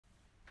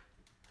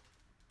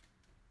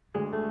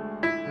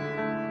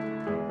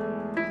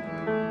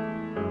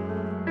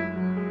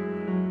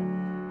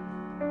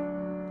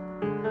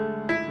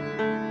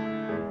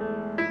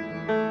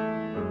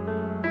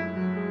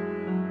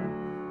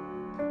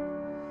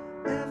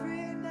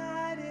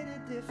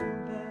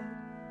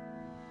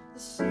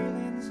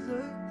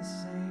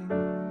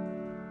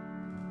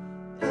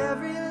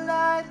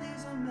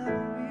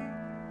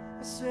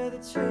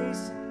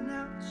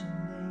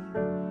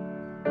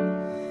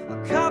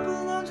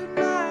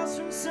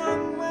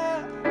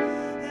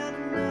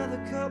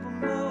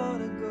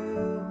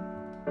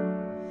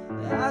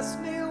ask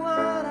me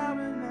what I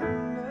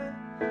remember,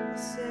 I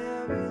say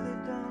I really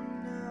don't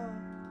know.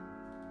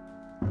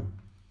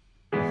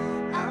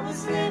 I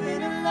was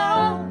living a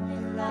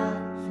lonely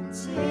life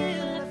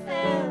until I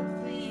fell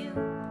for you.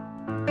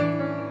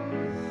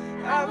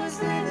 I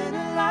was living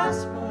a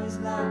lost boy's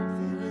life,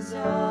 it was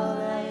all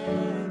I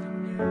ever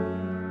knew.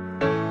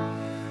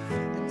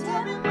 And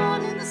every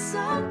morning the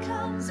sun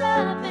comes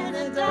up and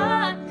the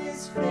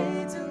darkness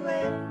fades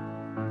away.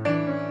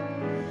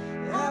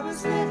 I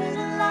was living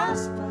a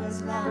lost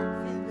boy's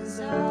life, it was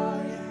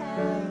all you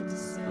had to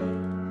say.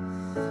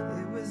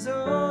 It was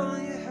all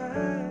you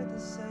had to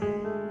say.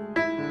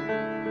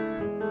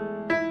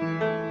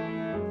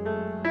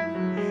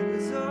 It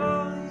was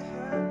all you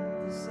had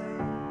to say.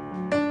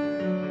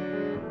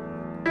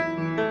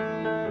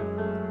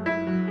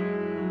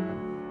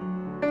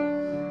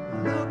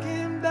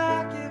 Looking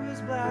back, it was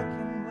black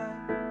and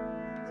white,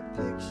 the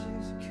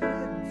pictures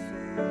couldn't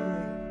fade.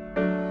 I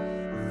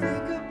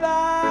think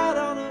about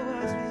all the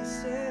words we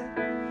said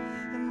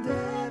and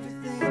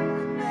everything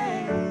we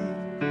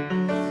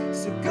made.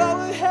 So go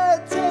ahead,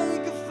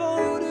 take a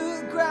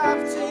photograph,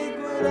 take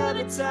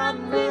whatever time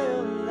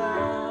will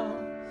allow.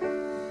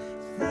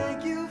 Thank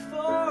you for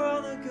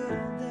all the good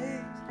old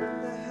days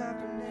that are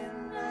happening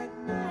right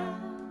now.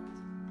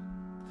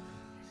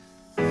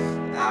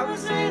 I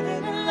was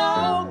living a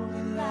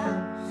lonely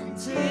life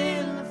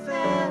until I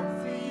fell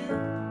for you.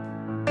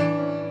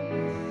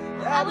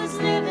 I was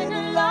living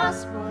a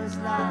lost boy's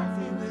life,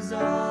 it was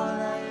all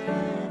I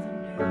ever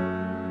knew.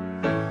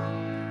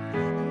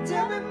 And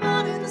every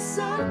morning the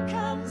sun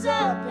comes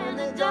up and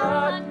the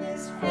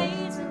darkness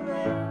fades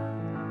away.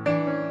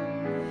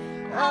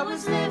 I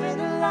was living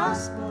a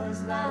lost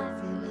boy's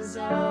life, it was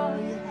all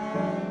you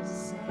had to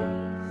say.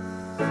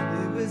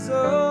 It was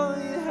all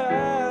you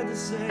had to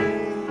say.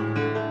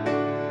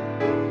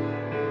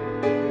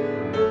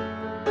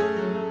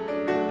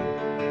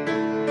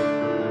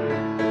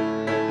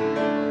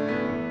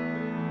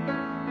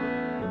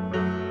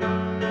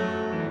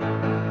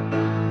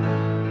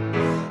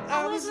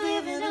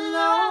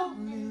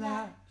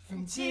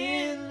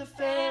 Until I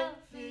fell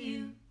for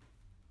you.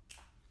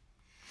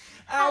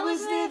 I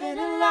was living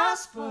a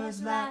lost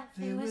boy's life,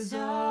 it was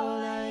all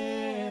I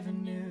ever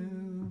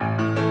knew.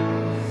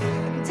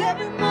 And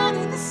every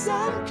morning the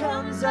sun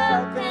comes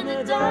up and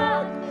the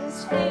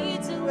darkness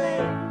fades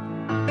away.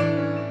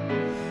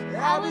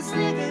 I was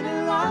living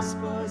a lost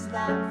boy's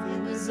life,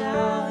 it was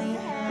all you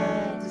had.